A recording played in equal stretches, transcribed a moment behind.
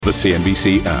The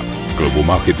CNBC app. Global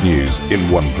market news in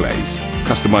one place.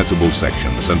 Customizable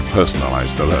sections and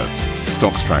personalized alerts.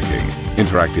 Stocks tracking,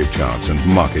 interactive charts and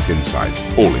market insights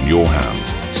all in your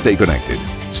hands. Stay connected.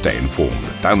 Stay informed.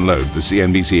 Download the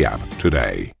CNBC app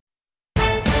today.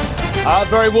 A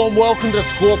very warm welcome to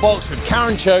Squawk Box with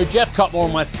Karen Cho, Jeff Cutmore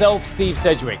and myself, Steve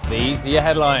Sedgwick. These are your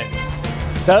headlines.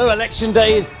 So, Election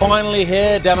Day is finally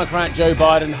here. Democrat Joe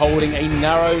Biden holding a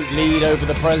narrow lead over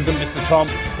the president, Mr.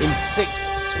 Trump, in 6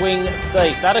 swing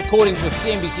states. That according to a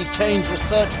CNBC Change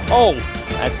Research poll,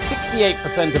 as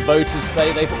 68% of voters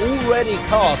say they've already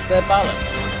cast their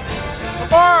ballots.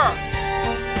 Tomorrow,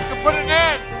 we can put an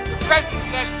end to a president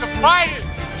that's divided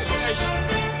this nation,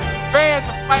 fan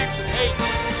the flames of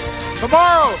hate.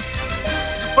 Tomorrow, we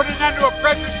can put an end to a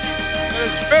presidency that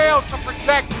has failed to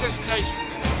protect this nation.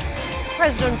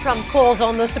 President Trump calls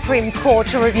on the Supreme Court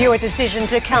to review a decision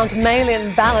to count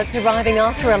mail-in ballots arriving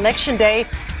after Election Day,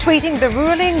 tweeting the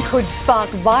ruling could spark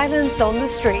violence on the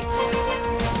streets.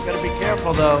 You've got to be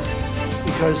careful, though,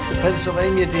 because the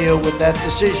Pennsylvania deal with that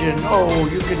decision,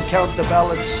 you can count the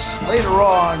ballots later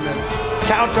on and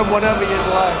count them whenever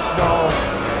you'd like.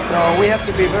 No, we have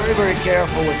to be very, very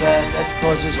careful with that. That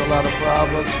causes a lot of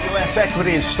problems. US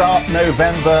equities start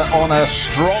November on a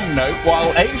strong note,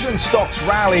 while Asian stocks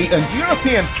rally and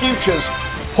European futures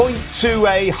point to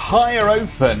a higher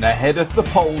open ahead of the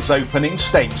polls opening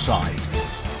stateside.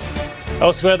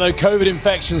 Elsewhere, though, COVID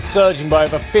infections surging by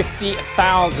over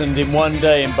 50,000 in one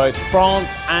day in both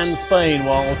France and Spain,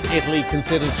 whilst Italy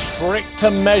considers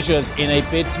stricter measures in a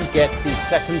bid to get the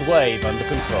second wave under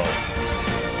control.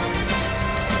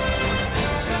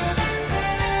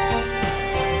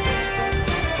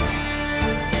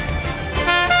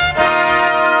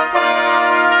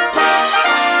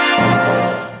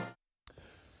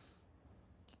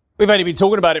 We've only been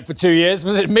talking about it for 2 years.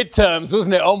 Was it midterms,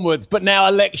 wasn't it? Onwards. But now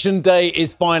Election Day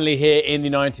is finally here in the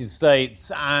United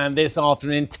States. And this after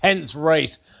an intense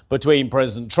race between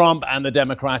President Trump and the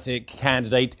Democratic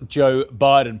candidate Joe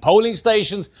Biden. Polling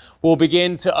stations will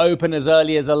begin to open as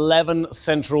early as 11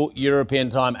 Central European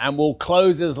time and will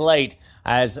close as late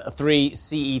as 3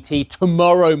 CET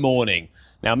tomorrow morning.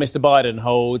 Now, Mr. Biden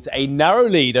holds a narrow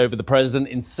lead over the president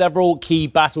in several key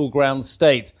battleground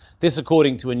states. This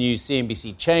according to a new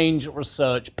CNBC Change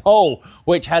Research poll,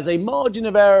 which has a margin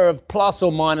of error of plus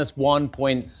or minus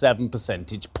 1.7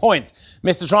 percentage points.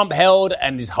 Mr. Trump held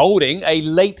and is holding a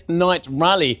late-night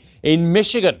rally in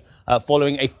Michigan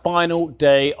following a final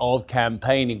day of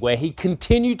campaigning, where he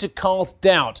continued to cast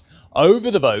doubt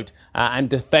over the vote and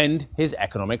defend his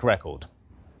economic record.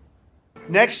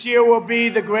 Next year will be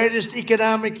the greatest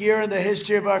economic year in the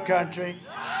history of our country.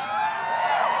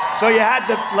 So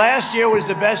last year was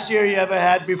the best year you ever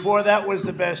had. Before that was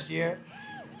the best year.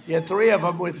 You had 3 of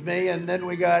them with me, and then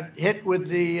we got hit with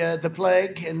the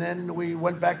plague, and then we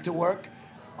went back to work.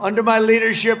 Under my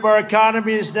leadership, our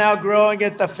economy is now growing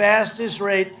at the fastest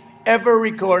rate ever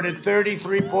recorded,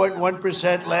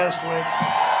 33.1% last week.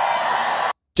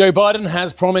 Joe Biden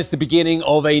has promised the beginning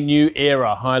of a new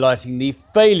era, highlighting the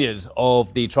failures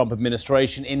of the Trump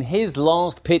administration in his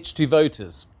last pitch to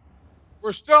voters.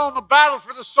 We're still in the battle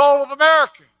for the soul of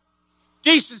America.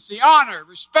 Decency, honor,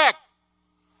 respect.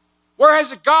 Where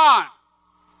has it gone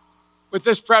with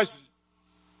this president?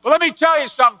 But let me tell you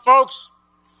something, folks.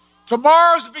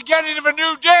 Tomorrow's the beginning of a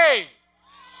new day.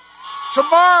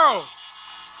 Tomorrow,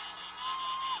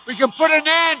 we can put an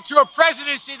end to a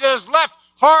presidency that has left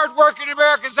hard-working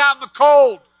Americans out in the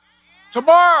cold.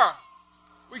 Tomorrow,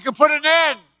 we can put an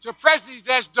end to a presidency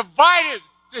that has divided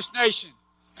this nation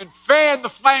and fanned the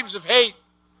flames of hate.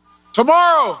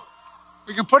 Tomorrow,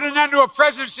 we can put an end to a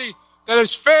presidency that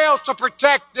has failed to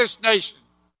protect this nation.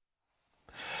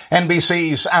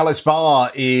 NBC's Alice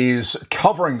Barr is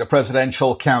covering the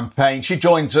presidential campaign. She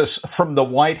joins us from the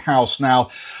White House now.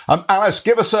 Alice,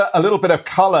 give us a little bit of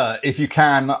colour, if you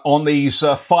can, on these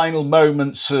final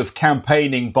moments of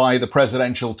campaigning by the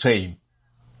presidential team.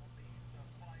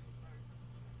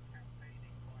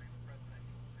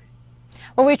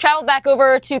 Well, we've traveled back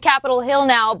over to Capitol Hill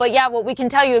now, but yeah, what we can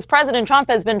tell you is President Trump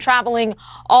has been traveling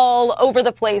all over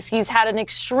the place. He's had an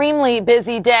extremely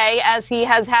busy day, as he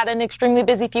has had an extremely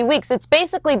busy few weeks. It's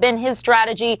basically been his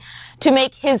strategy to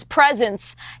make his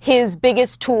presence his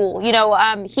biggest tool. You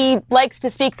know, he likes to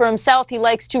speak for himself. He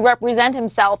likes to represent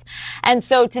himself. And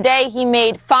so today he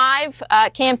made 5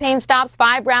 campaign stops,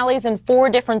 5 rallies in 4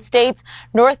 different states,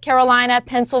 North Carolina,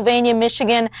 Pennsylvania,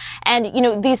 Michigan, and, you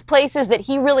know, these places that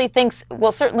he really thinks,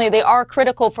 well, certainly they are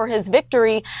critical for his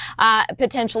victory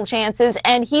potential chances.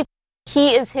 And he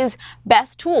he is his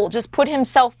best tool. Just put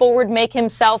himself forward, make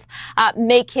himself,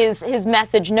 make his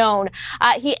message known.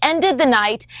 He ended the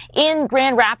night in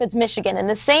Grand Rapids, Michigan, in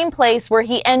the same place where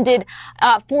he ended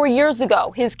 4 years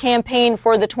ago his campaign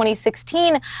for the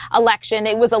 2016 election.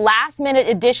 It was a last-minute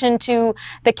addition to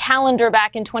the calendar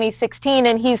back in 2016,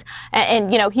 and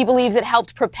he believes it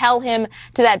helped propel him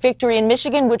to that victory in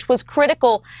Michigan, which was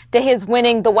critical to his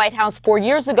winning the White House 4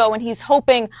 years ago. And he's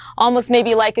hoping, almost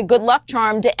maybe like a good luck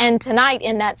charm, to end tonight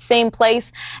in that same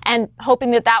place, and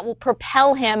hoping that will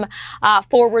propel him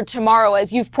forward tomorrow.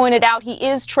 As you've pointed out, he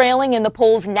is trailing in the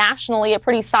polls nationally, a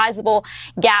pretty sizable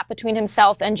gap between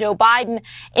himself and Joe Biden.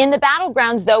 In the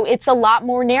battlegrounds, though, it's a lot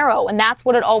more narrow, and that's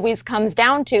what it always comes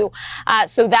down to.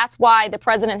 So that's why the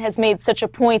president has made such a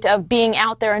point of being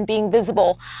out there and being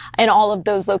visible in all of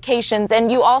those locations.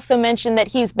 And you also mentioned that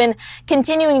he's been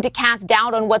continuing to cast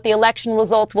doubt on what the election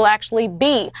results will actually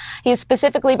be. He's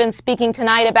specifically been speaking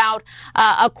tonight about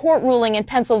a court ruling in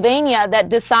Pennsylvania that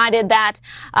decided that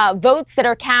votes that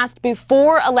are cast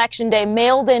before Election Day,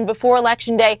 mailed in before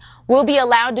Election Day, will be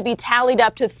allowed to be tallied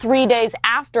up to 3 days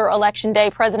after Election Day.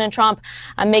 President Trump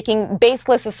making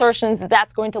baseless assertions that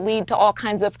that's going to lead to all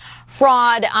kinds of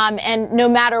fraud. And no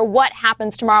matter what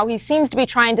happens tomorrow, he seems to be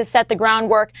trying to set the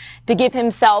groundwork to give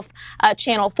himself a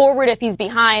channel forward if he's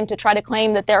behind, to try to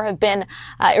claim that there have been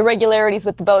irregularities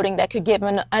with the voting that could give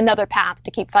him another path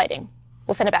to keep fighting.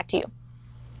 We'll send it back to you.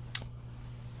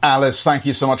 Alice, thank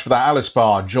you so much for that. Alice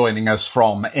Barr joining us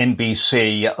from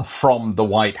NBC from the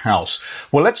White House.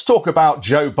 Well, let's talk about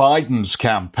Joe Biden's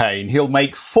campaign. He'll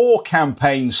make 4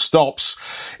 campaign stops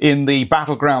in the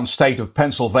battleground state of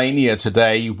Pennsylvania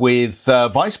today, with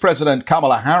Vice President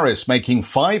Kamala Harris making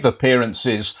 5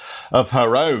 appearances of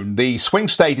her own. The swing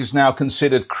state is now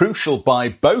considered crucial by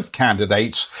both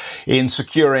candidates in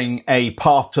securing a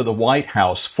path to the White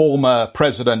House. Former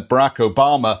President Barack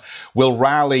Obama will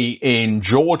rally in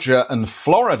Georgia and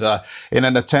Florida in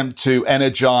an attempt to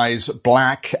energize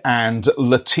Black and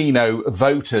Latino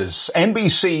voters.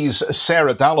 NBC's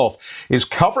Sarah Daloff is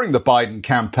covering the Biden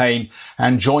campaign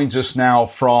and joins us now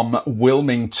from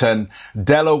Wilmington,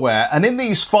 Delaware. And in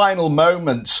these final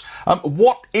moments,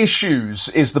 what issues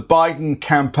is the Biden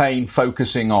campaign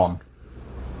focusing on?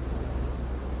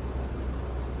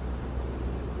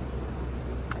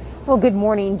 Well, good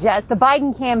morning, Jess. The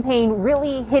Biden campaign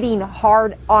really hitting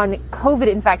hard on COVID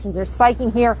infections. They're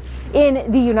spiking here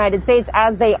in the United States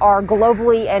as they are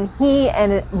globally. And he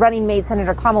and running mate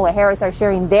Senator Kamala Harris are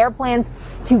sharing their plans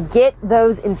to get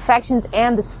those infections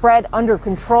and the spread under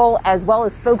control, as well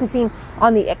as focusing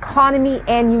on the economy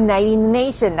and uniting the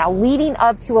nation. Now, leading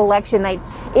up to election night,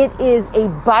 it is a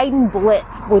Biden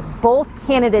blitz with both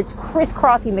candidates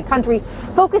crisscrossing the country,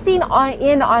 focusing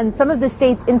on some of the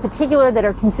states in particular that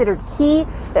are considered key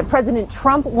that President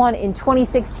Trump won in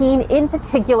 2016, in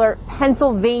particular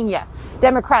Pennsylvania.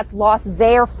 Democrats lost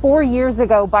there 4 years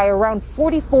ago by around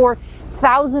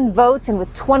 44,000 votes, and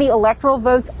with 20 electoral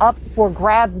votes up for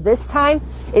grabs this time,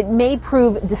 it may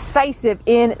prove decisive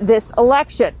in this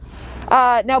election.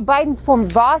 Now, Biden's former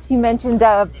boss, you mentioned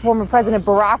former President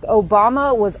Barack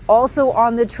Obama, was also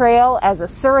on the trail as a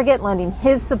surrogate, lending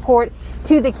his support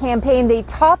to the campaign. They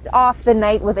topped off the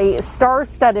night with a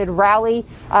star-studded rally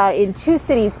in 2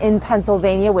 cities in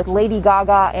Pennsylvania, with Lady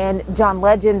Gaga and John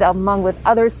Legend, among with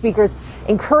other speakers,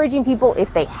 encouraging people,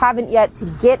 if they haven't yet, to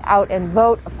get out and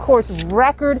vote. Of course,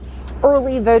 record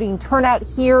early voting turnout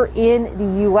here in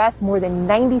the U.S., more than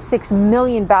 96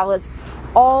 million ballots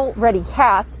already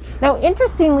cast. Now,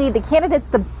 interestingly, the candidates,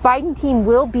 the Biden team,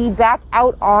 will be back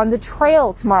out on the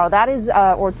trail tomorrow. That is,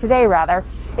 or today rather.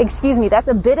 Excuse me. That's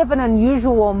a bit of an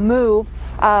unusual move.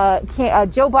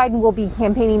 Joe Biden will be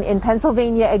campaigning in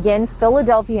Pennsylvania again,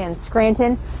 Philadelphia and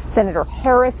Scranton. Senator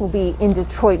Harris will be in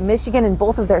Detroit, Michigan, and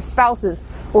both of their spouses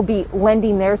will be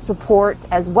lending their support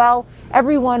as well.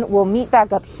 Everyone will meet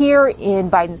back up here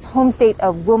in Biden's home state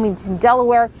of Wilmington,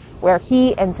 Delaware, where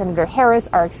he and Senator Harris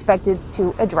are expected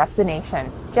to address the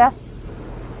nation. Jess?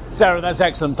 Sarah, that's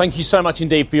excellent. Thank you so much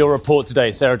indeed for your report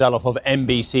today, Sarah Daloff of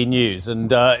NBC News. And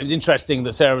it was interesting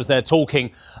that Sarah was there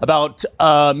talking about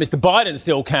Mr. Biden's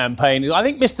still campaigning. I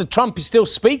think Mr. Trump is still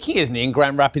speaking, isn't he, in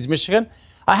Grand Rapids, Michigan?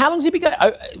 How long has he been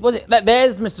going? Was it that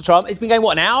there's Mr. Trump? It's been going,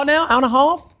 what, an hour now? Hour and a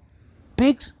half?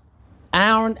 Biggs?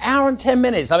 Hour and 10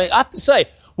 minutes. I mean, I have to say,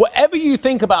 whatever you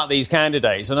think about these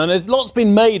candidates, and there's lots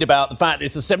been made about the fact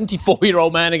it's a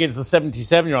 74-year-old man against a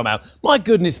 77-year-old man. My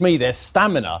goodness me, their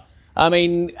stamina I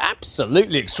mean,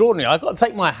 absolutely extraordinary. I've got to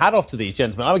take my hat off to these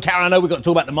gentlemen. I mean, Karen, I know we've got to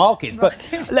talk about the markets,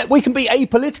 but we can be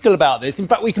apolitical about this. In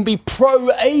fact, we can be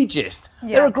pro-ageist.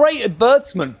 Yeah. They're a great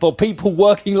advertisement for people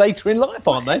working later in life,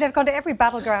 aren't they? They've gone to every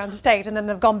battleground state and then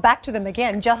they've gone back to them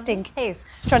again, just in case,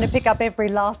 trying to pick up every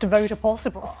last voter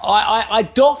possible. I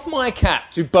doff my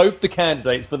cap to both the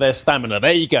candidates for their stamina.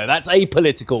 There you go. That's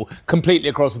apolitical completely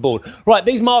across the board. Right,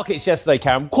 these markets yesterday,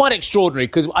 Karen, quite extraordinary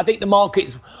because I think the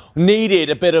markets needed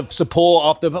a bit of support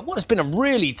after what has been a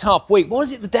really tough week. What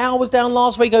is it? The Dow was down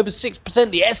last week over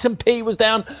 6%. The S&P was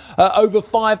down over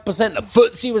 5%. The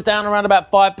FTSE was down around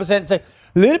about 5%. So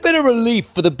a little bit of relief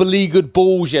for the beleaguered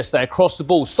bulls yesterday across the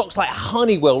board. Stocks like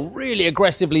Honeywell really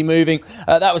aggressively moving.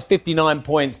 That was 59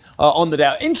 points on the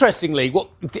Dow. Interestingly,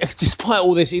 despite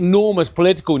all this enormous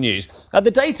political news,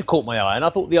 the data caught my eye, and I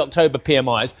thought the October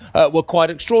PMIs were quite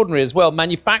extraordinary as well.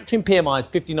 Manufacturing PMIs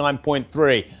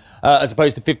 59.3. As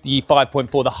opposed to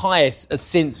 55.4, the highest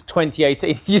since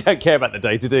 2018. You don't care about the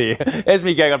data, do you? There's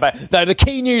me going on about. No, the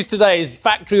key news today is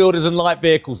factory orders and light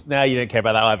vehicles. No, you don't care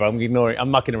about that either. I'm ignoring. I'm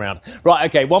mucking around.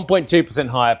 Right, okay, 1.2%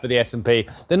 higher for the S&P.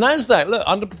 The Nasdaq, look,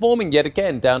 underperforming yet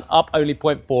again, down up only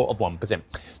 0.4 of 1%.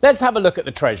 Let's have a look at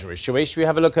the Treasuries, shall we? Should we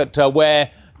have a look at where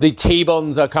the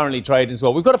T-bonds are currently trading as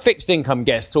well? We've got a fixed income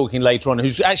guest talking later on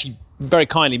who's actually very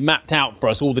kindly mapped out for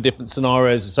us all the different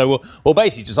scenarios. So we'll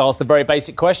basically just ask the very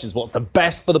basic questions. What's the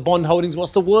best for the bond holdings?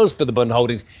 What's the worst for the bond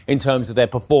holdings in terms of their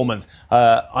performance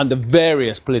under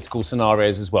various political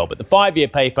scenarios as well? But the 5-year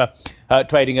paper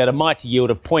trading at a mighty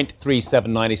yield of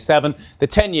 0.3797. The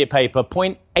 10-year paper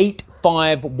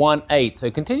 0.8518. So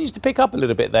it continues to pick up a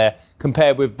little bit there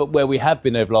compared with where we have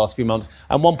been over the last few months.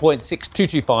 And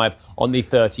 1.6225 on the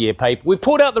 30-year paper. We've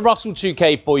pulled out the Russell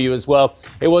 2K for you as well.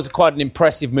 It was quite an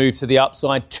impressive move to the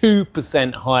upside.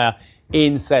 2% higher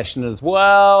in session as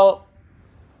well.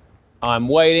 I'm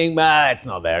waiting. It's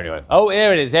not there anyway. Oh,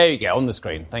 here it is. There you go, on the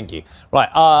screen. Thank you. Right,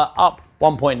 up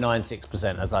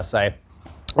 1.96%, as I say.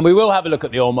 And we will have a look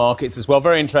at the oil markets as well.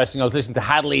 Very interesting. I was listening to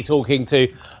Hadley talking to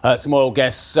some oil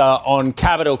guests on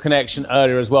Capital Connection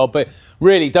earlier as well. But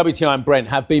really, WTI and Brent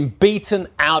have been beaten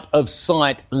out of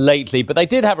sight lately. But they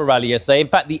did have a rally yesterday. In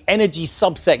fact, the energy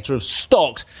subsector of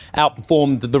stocks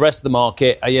outperformed the rest of the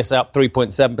market. Yesterday, up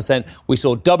 3.7%. We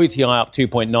saw WTI up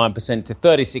 2.9% to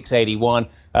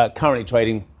 36.81. Currently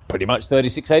trading pretty much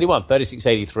 36.81,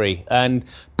 36.83. And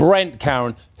Brent,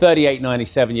 Karen,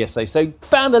 38.97 yesterday. So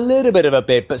found a little bit of a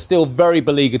bid, but still very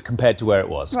beleaguered compared to where it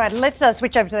was. Right, let's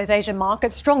switch over to those Asian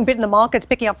markets. Strong bid in the markets,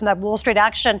 picking up from that Wall Street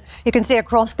action. You can see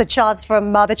across the charts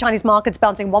from the Chinese markets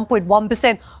bouncing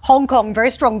 1.1%. Hong Kong,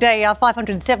 very strong day,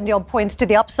 570 odd points to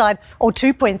the upside, or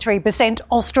 2.3%.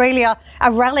 Australia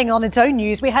rallying on its own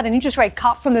news. We had an interest rate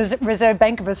cut from the Reserve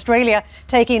Bank of Australia,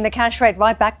 taking the cash rate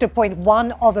right back to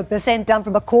 0.1%, down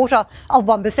from a quarter of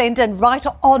 1%, and right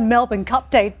on Melbourne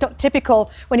Cup Day, typical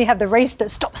when you have the race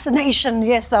that stops the nation.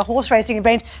 Yes, the horse racing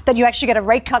event, that you actually get a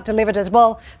rate cut delivered as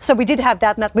well. So we did have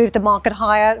that, and that moved the market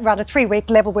higher around a 3-week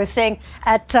level. We're seeing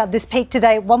at this peak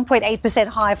today 1.8%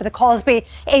 higher for the Kospi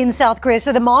in South Korea.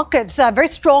 So the market's very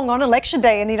strong on election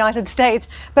day in the United States.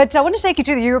 But I want to take you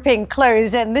to the European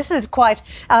close, and this is quite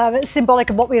symbolic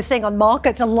of what we're seeing on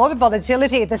markets. A lot of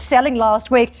volatility, the selling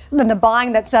last week and then the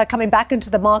buying that's coming back into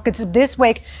the markets this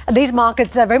week. These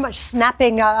markets are very much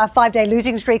snapping a 5-day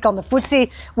losing streak on the FTSE.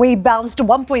 We bounced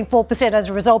 1.4% as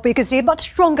a result, but you can see much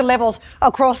stronger levels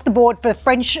across the board for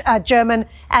French, German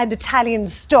and Italian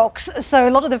stocks. So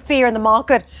a lot of the fear in the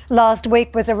market last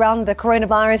week was around the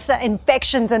coronavirus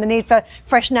infections and the need for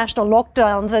fresh national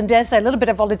lockdowns, and dare say a little bit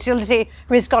of volatility,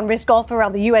 risk on, risk off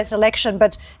around the US election.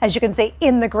 But as you can see,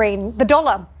 in the green. The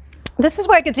dollar. This is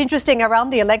where it gets interesting around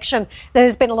the election.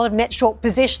 There's been a lot of net short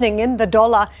positioning in the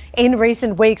dollar in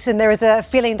recent weeks, and there is a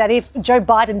feeling that if Joe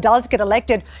Biden does get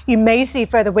elected, you may see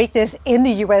further weakness in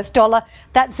the US dollar.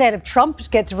 That said, if Trump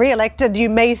gets re-elected, you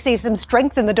may see some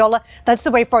strength in the dollar. That's the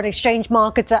way foreign exchange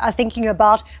markets are thinking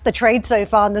about the trade so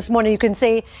far. And this morning you can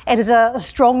see it is a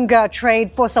stronger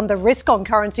trade for some of the risk on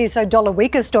currencies. So dollar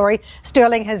weaker story.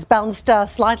 Sterling has bounced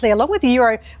slightly, along with the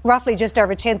euro, roughly just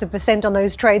over 0.1% on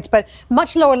those trades, but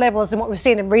much lower levels than what we've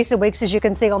seen in recent weeks, as you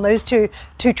can see on those two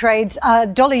trades.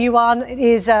 Dollar yuan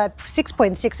is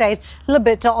 6.68, a little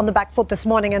bit on the back foot this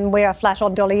morning, and we are flat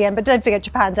on dollar yen. But don't forget,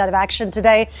 Japan's out of action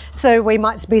today, so we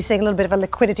might be seeing a little bit of a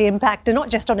liquidity impact, and not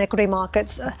just on equity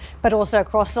markets, but also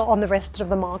across on the rest of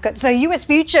the market. So US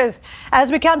futures,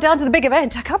 as we count down to the big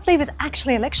event. I can't believe it's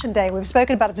actually election day. We've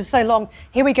spoken about it for so long.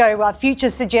 Here we go.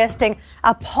 Futures suggesting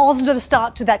a positive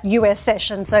start to that US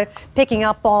session. So picking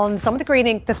up on some of the green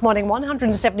ink this morning,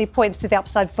 170 points to the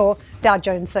upside for Dow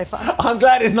Jones so far. I'm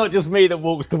glad it's not just me that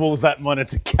walks towards that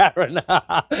monitor, Karen.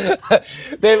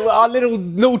 Our little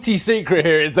naughty secret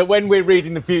here is that when we're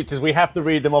reading the futures, we have to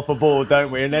read them off a board,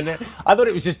 don't we? And then I thought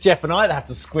it was just Jeff and I that have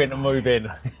to squint and move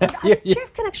in.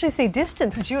 Jeff can actually see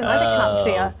distance. It's you and I that can't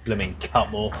see her. Blooming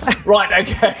Cutmore. Right,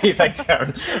 OK, thanks,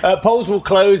 Karen. Polls will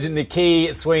close in the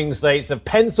key swing states of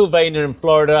Pennsylvania and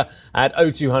Florida at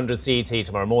 0200 CET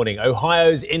tomorrow morning.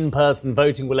 Ohio's in-person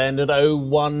voting will end at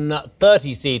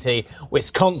 0130 CET.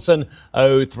 Wisconsin,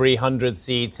 0300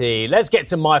 CET. Let's get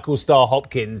to Michael Starr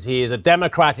Hopkins. He is a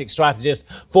Democratic strategist,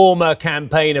 former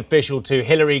campaign official to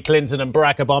Hillary Clinton and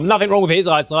Barack Obama. Nothing wrong with his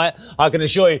eyesight, I can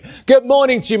assure you. Good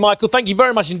morning to you, Michael. Thank you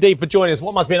very much indeed for joining us.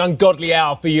 What must be an ungodly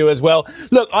hour for you as well.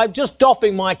 Look, I'm just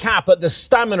doffing my cap at the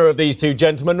stamina of these two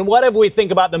gentlemen, and whatever we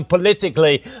think about them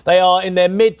politically, they are in their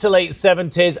mid to late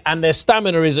 70s, and their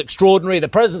stamina is extraordinary. The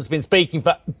president's been speaking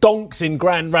for donks in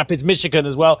Grand Rapids, Michigan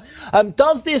as well.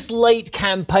 Does this late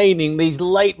campaigning, these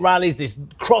late rallies, this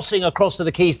crossing across to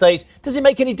the key states, does it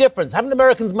make any difference? Haven't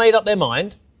Americans made up their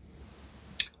mind?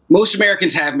 Most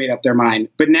Americans have made up their mind,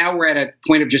 but now we're at a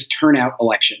point of just turnout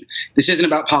election. This isn't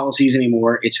about policies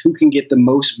anymore. It's who can get the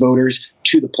most voters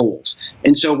to the polls.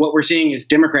 And so what we're seeing is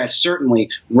Democrats certainly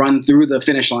run through the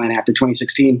finish line after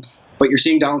 2016, but you're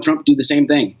seeing Donald Trump do the same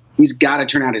thing. He's got to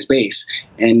turn out his base.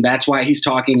 And that's why he's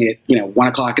talking at 1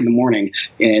 o'clock in the morning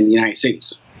in the United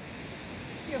States.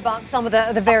 About some of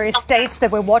the various states that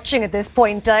we're watching at this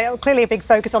point. Clearly a big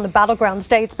focus on the battleground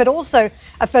states, but also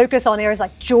a focus on areas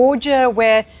like Georgia,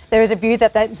 where there is a view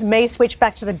that may switch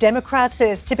back to the Democrats.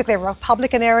 It's typically a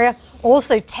Republican area.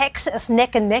 Also Texas,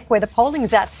 neck and neck, where the polling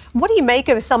is at. What do you make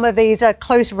of some of these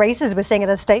close races we're seeing at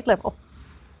a state level?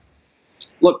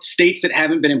 Look, states that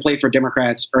haven't been in play for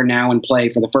Democrats are now in play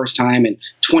for the first time in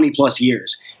 20 plus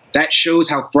years. That shows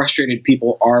how frustrated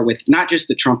people are with not just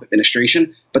the Trump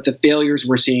administration, but the failures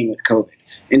we're seeing with COVID.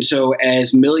 And so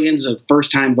as millions of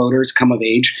first-time voters come of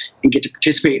age and get to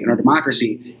participate in our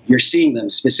democracy, you're seeing them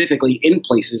specifically in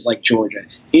places like Georgia,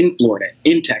 in Florida,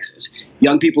 in Texas.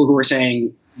 Young people who are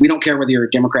saying, we don't care whether you're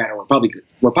a Democrat or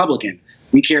Republican.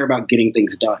 We care about getting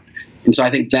things done. And so I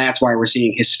think that's why we're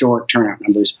seeing historic turnout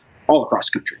numbers all across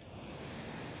the country.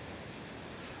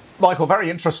 Michael, very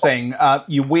interesting.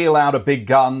 You wheel out a big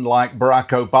gun like Barack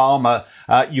Obama.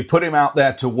 You put him out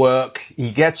there to work. He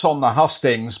gets on the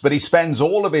hustings, but he spends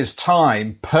all of his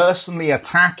time personally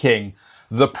attacking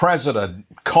the president.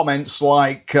 Comments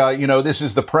like, this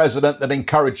is the president that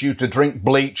encouraged you to drink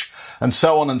bleach and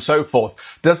so on and so forth.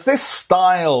 Does this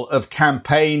style of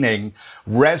campaigning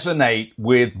resonate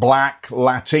with black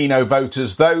Latino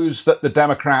voters, those that the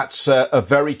Democrats are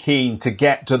very keen to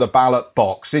get to the ballot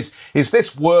box? Is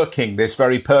this working, this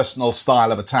very personal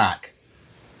style of attack?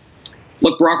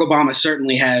 Look, Barack Obama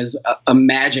certainly has a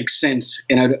magic sense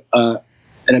and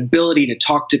an ability to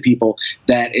talk to people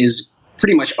that is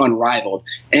pretty much unrivaled.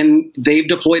 And they've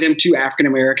deployed him to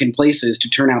African-American places to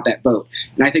turn out that vote.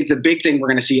 And I think the big thing we're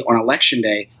going to see on Election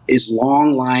Day is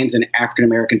long lines in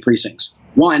African-American precincts.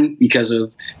 One, because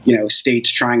of, states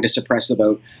trying to suppress the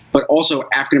vote, but also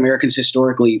African-Americans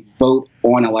historically vote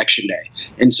on Election Day.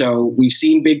 And so we've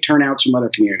seen big turnouts from other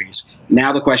communities.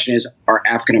 Now the question is, are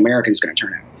African-Americans going to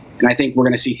turn out? And I think we're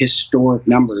going to see historic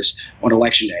numbers on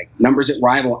Election Day, numbers that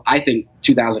rival, I think,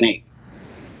 2008.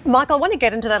 Michael, I want to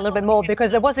get into that a little bit more because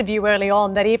there was a view early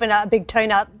on that even a big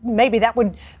turnout, maybe that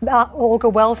would augur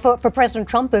well for President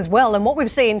Trump as well. And what we've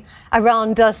seen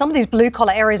around some of these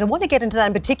blue-collar areas, I want to get into that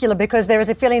in particular because there is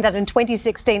a feeling that in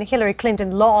 2016, Hillary Clinton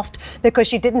lost because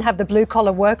she didn't have the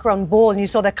blue-collar worker on board. And you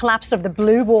saw the collapse of the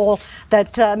blue wall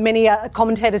that many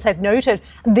commentators had noted.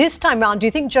 This time around, do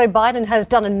you think Joe Biden has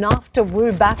done enough to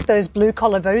woo back those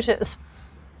blue-collar voters?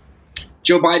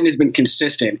 Joe Biden has been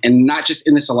consistent, and not just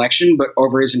in this election, but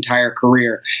over his entire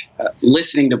career,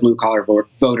 listening to blue-collar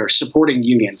voters, supporting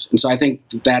unions. And so I think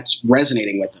that's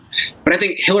resonating with them. But I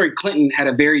think Hillary Clinton had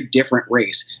a very different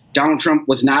race. Donald Trump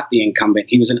was not the incumbent.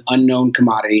 He was an unknown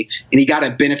commodity, and he got a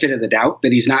benefit of the doubt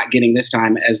that he's not getting this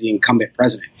time as the incumbent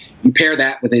president. You pair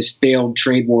that with his failed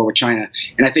trade war with China,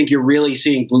 and I think you're really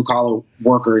seeing blue-collar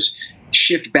workers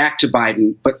shift back to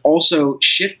Biden, but also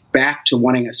shift back to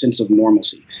wanting a sense of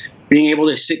normalcy. Being able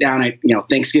to sit down at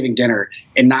Thanksgiving dinner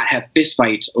and not have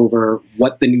fistfights over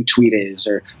what the new tweet is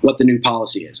or what the new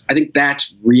policy is. I think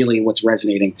that's really what's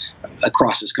resonating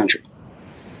across this country.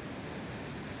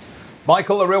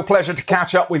 Michael, a real pleasure to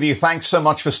catch up with you. Thanks so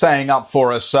much for staying up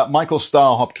for us. Michael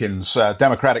Starr-Hopkins,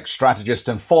 Democratic strategist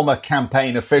and former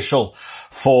campaign official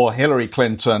for Hillary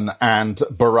Clinton and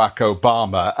Barack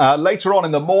Obama. Later on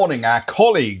in the morning, our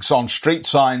colleagues on Street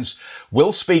Signs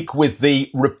will speak with the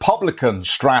Republican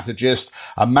strategist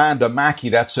Amanda Mackie.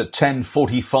 That's at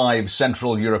 10:45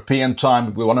 Central European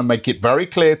time. We want to make it very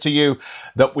clear to you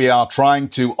that we are trying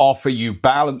to offer you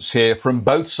balance here from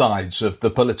both sides of the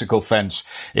political fence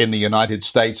in the United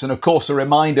States. And of course, a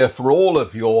reminder for all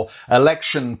of your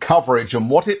election coverage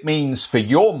and what it means for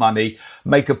your money,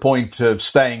 make a point of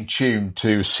staying tuned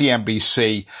to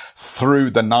CNBC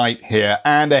through the night here.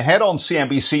 And ahead on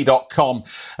CNBC.com,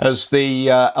 as the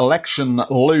election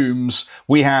looms,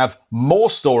 we have more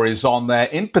stories on there,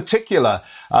 in particular,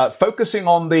 focusing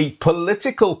on the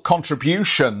political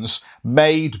contributions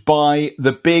made by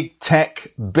the big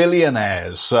tech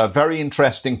billionaires. Very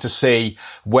interesting to see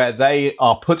where they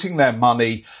are putting their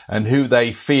money and who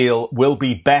they feel will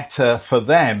be better for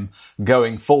them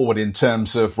going forward in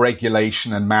terms of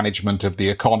regulation and management of the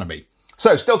economy.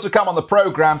 So still to come on the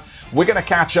programme, we're going to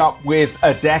catch up with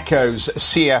Adecco's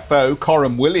CFO,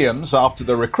 Coram Williams, after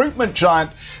the recruitment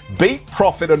giant beat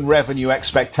profit and revenue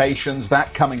expectations.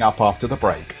 That coming up after the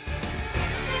break.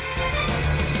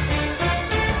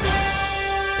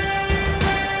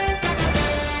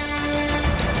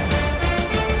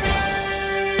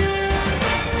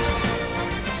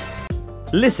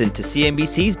 Listen to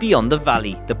CNBC's Beyond the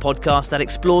Valley, the podcast that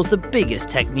explores the biggest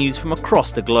tech news from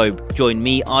across the globe. Join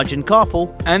me, Arjun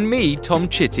Karpal. And me, Tom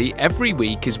Chitty, every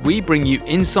week as we bring you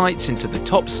insights into the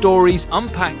top stories,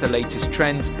 unpack the latest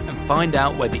trends, and find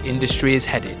out where the industry is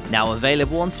headed. Now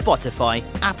available on Spotify,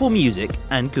 Apple Music,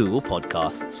 and Google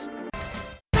Podcasts.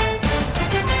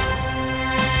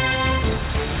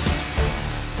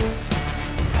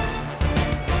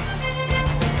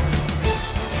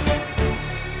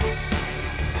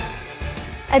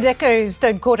 Adecco's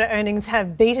third quarter earnings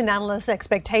have beaten analysts'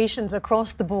 expectations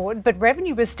across the board, but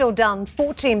revenue was still down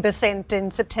 14%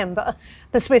 in September.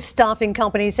 The Swiss staffing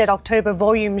company said October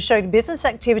volumes showed business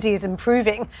activity is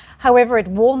improving. However, it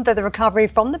warned that the recovery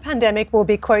from the pandemic will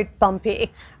be, quote,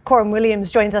 bumpy. Coram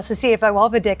Williams joins us, the CFO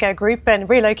of Adecco Group, and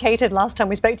relocated last time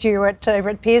we spoke to you over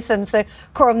at Pearson. So,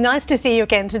 Coram, nice to see you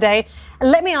again today.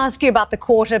 Let me ask you about the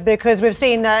quarter, because we've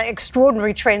seen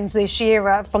extraordinary trends this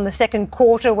year from the second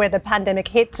quarter where the pandemic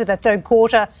hit to the third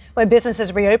quarter where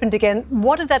businesses reopened again.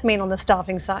 What did that mean on the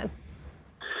staffing side?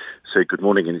 So good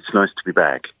morning, and it's nice to be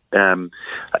back.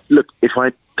 Look, if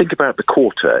I think about the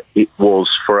quarter, it was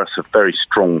for us a very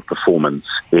strong performance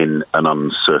in an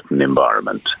uncertain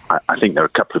environment. I think there are a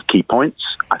couple of key points.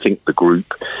 I think the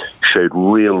group showed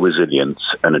real resilience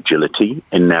and agility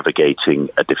in navigating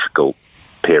a difficult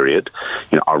period.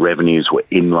 You know, our revenues were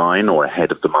in line or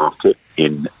ahead of the market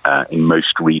in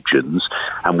most regions,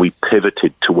 and we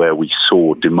pivoted to where we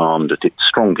saw demand at its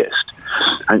strongest.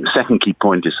 And the second key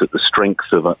point is that the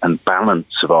strength of and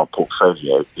balance of our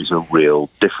portfolio is a real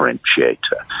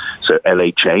differentiator. So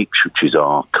LHH, which is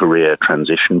our career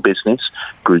transition business,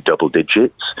 grew double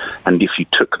digits. And if you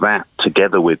took that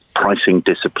together with pricing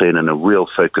discipline and a real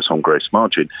focus on gross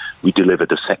margin, we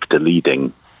delivered a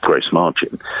sector-leading gross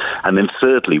margin. And then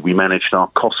thirdly, we managed our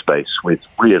cost base with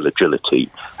real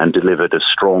agility and delivered a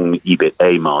strong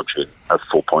EBITA margin of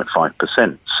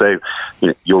 4.5%. So,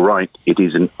 you're right, it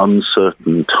is an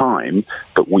uncertain time,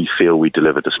 but we feel we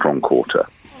delivered a strong quarter.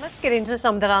 Let's get into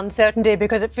some of that uncertainty,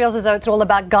 because it feels as though it's all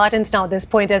about guidance now at this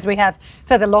point as we have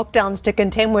further lockdowns to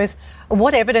contend with.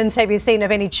 What evidence have you seen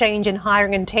of any change in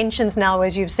hiring intentions now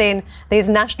as you've seen these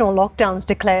national lockdowns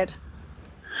declared?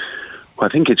 I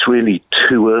think it's really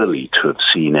too early to have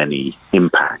seen any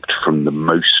impact from the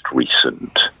most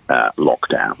recent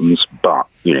lockdowns. But,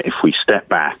 if we step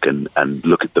back and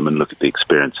look at them and look at the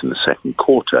experience in the second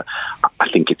quarter, I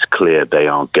think it's clear they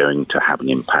are going to have an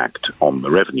impact on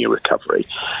the revenue recovery.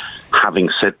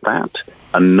 Having said that,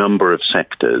 a number of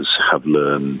sectors have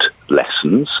learned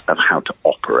lessons of how to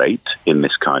operate in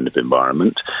this kind of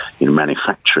environment.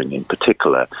 Manufacturing in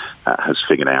particular has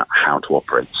figured out how to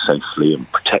operate safely and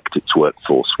protect its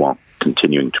workforce while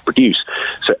continuing to produce.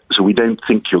 So we don't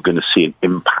think you're going to see an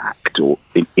impact or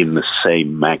in the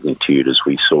same magnitude as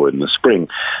we saw in the spring.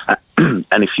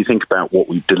 And if you think about what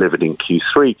we've delivered in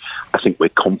Q3, I think we're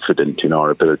confident in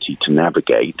our ability to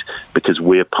navigate because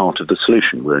we're part of the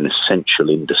solution. We're an essential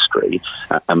industry,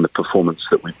 and the performance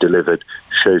that we've delivered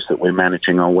shows that we're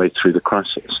managing our way through the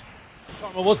crisis.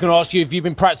 I was going to ask you if you've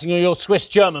been practicing your Swiss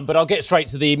German, but I'll get straight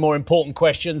to the more important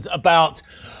questions about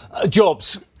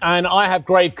jobs. And I have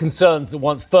grave concerns that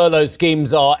once furlough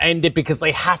schemes are ended, because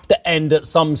they have to end at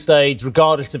some stage,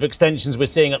 regardless of extensions we're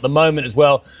seeing at the moment as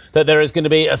well, that there is going to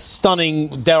be a stunning,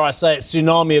 dare I say it,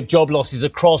 tsunami of job losses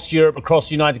across Europe, across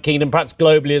the United Kingdom, perhaps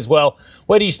globally as well.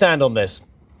 Where do you stand on this?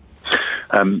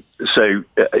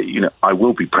 I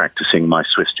will be practicing my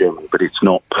Swiss German, but it's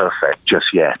not perfect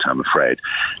just yet, I'm afraid.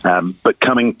 But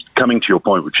coming to your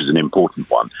point, which is an important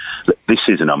one, this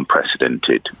is an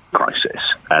unprecedented crisis.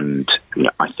 And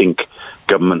I think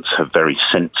governments have very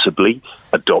sensibly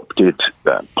adopted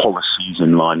policies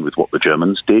in line with what the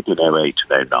Germans did in 2008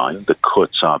 and 2009. The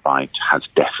Kurzarbeit has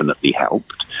definitely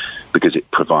helped, because it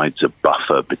provides a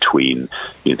buffer between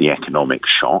the economic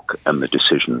shock and the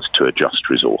decisions to adjust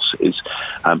resources.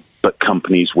 But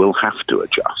companies will have to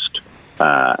adjust.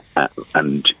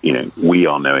 And we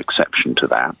are no exception to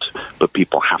that. But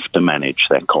people have to manage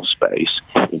their cost base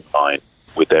in line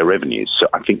with their revenues. So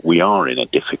I think we are in a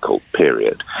difficult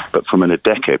period. But from an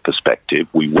Adecco perspective,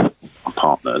 we work with our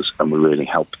partners and we really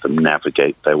help them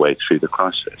navigate their way through the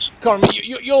crisis. Coram,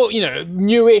 you're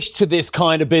newish to this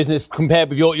kind of business compared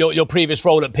with your previous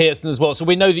role at Pearson as well. So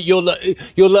we know that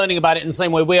you're learning about it in the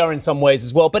same way we are in some ways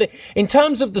as well. But in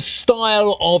terms of the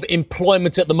style of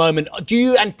employment at the moment, do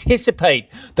you anticipate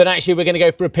that actually we're going to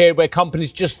go through a period where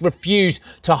companies just refuse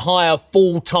to hire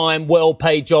full-time,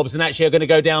 well-paid jobs and actually are going to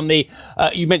go down the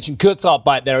you mentioned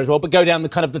Kurzarbeit there as well, but go down the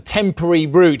kind of the temporary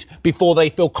route before they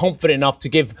feel confident enough to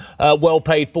give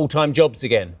well-paid full-time jobs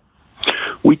again?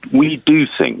 We do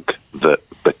think that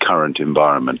the current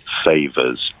environment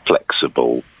favours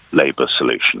flexible labour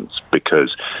solutions,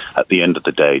 because at the end of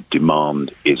the day,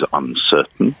 demand is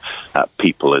uncertain.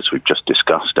 People, as we've just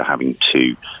discussed, are having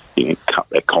to cut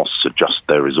their costs, adjust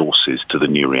their resources to the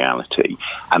new reality,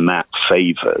 and that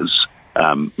favours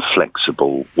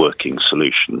flexible working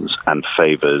solutions and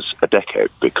favours Adecco,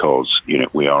 because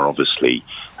we are obviously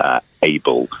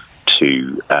able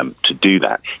to do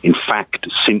that. In fact,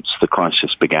 since the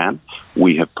crisis began,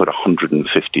 we have put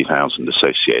 150,000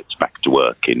 associates back to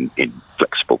work in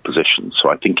flexible positions. So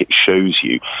I think it shows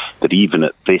you that even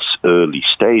at this early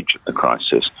stage of the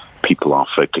crisis, people are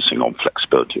focusing on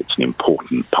flexibility. It's an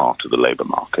important part of the labour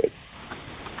market.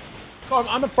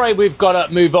 I'm afraid we've got to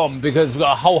move on because we've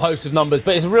got a whole host of numbers,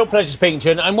 but it's a real pleasure speaking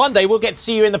to you. And one day we'll get to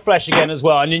see you in the flesh again as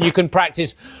well. And then you can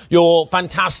practice your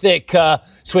fantastic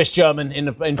Swiss German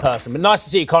in person. But nice to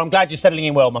see you, Carl. I'm glad you're settling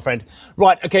in well, my friend.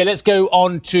 Right, OK, let's go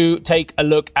on to take a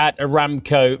look at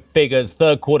Aramco figures.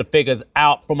 Third quarter figures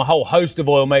out from a whole host of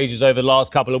oil majors over the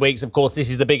last couple of weeks. Of course, this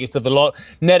is the biggest of the lot.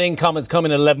 Net income has come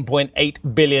in at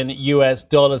 $11.8 billion US.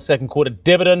 Second quarter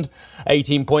dividend,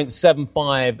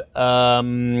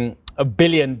 18.75 $1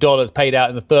 billion paid out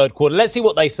in the third quarter. Let's see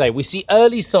what they say. We see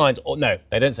early signs. No,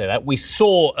 they don't say that. We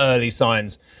saw early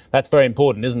signs. That's very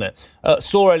important, isn't it?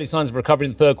 Saw early signs of recovery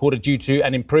in the third quarter due to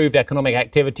an improved economic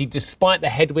activity despite the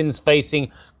headwinds facing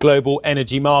global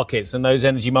energy markets. And those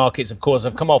energy markets, of course,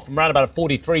 have come off from around about a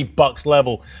 $43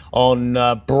 level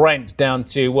on Brent down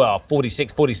to,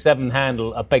 46, 47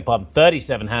 handle, beg pardon,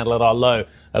 37 handle at our low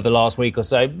of the last week or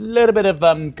so. A little bit of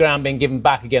ground being given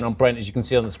back again on Brent, as you can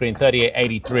see on the screen,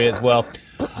 38.83 as well.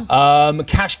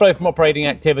 Cash flow from operating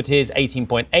activities,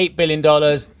 $18.8 billion.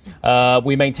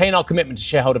 We maintain our commitment to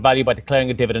shareholder value by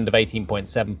declaring a dividend of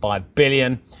 $18.75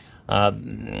 billion.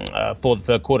 For the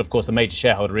third quarter, of course, the major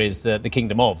shareholder is the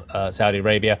Kingdom of Saudi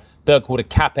Arabia. Third quarter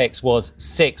capex was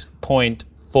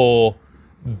 $6.4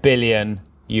 billion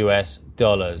US.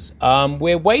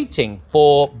 We're waiting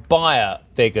for buyer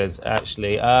figures,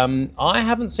 actually. I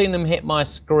haven't seen them hit my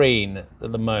screen at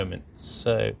the moment,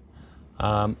 so...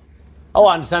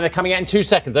 I understand they're coming out in 2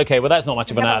 seconds. OK, well, that's not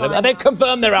much of an outlook. They've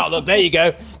confirmed their outlook. There you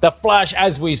go. The flash,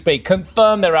 as we speak,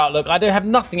 confirmed their outlook. I don't have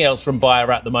nothing else from Bayer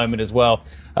at the moment as well,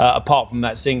 apart from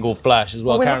that single flash as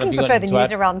well. We're Karen, looking for further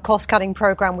news around cost-cutting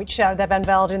program, which they've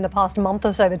unveiled in the past month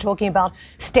or so. They're talking about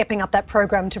stepping up that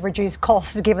program to reduce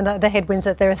costs, given the headwinds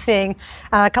that they're seeing.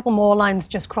 A couple more lines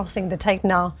just crossing the tape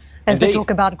now as they talk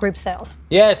about group sales.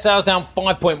 Yeah, sales down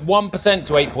 5.1%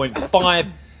 to 8.5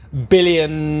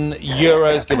 billion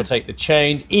euros, give or take the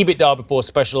change. EBITDA before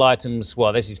special items,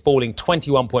 well, this is falling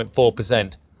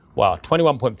 21.4%. Wow,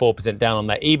 21.4% down on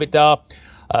that EBITDA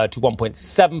to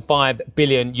 1.75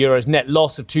 billion euros. Net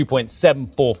loss of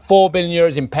 2.744 billion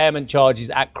euros. Impairment charges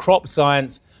at Crop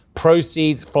Science.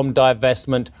 Proceeds from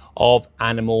divestment of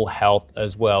Animal Health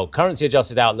as well. Currency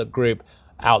adjusted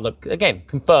outlook, again,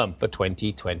 confirmed for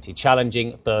 2020.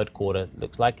 Challenging third quarter,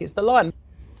 looks like it's the line.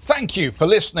 Thank you for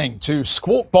listening to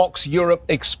Squawk Box Europe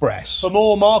Express. For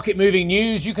more market-moving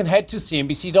news, you can head to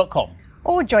cnbc.com.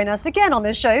 Or join us again on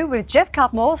the show with Jeff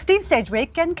Cutmore, Steve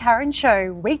Sedgwick and Karen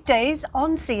Cho, weekdays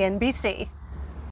on CNBC.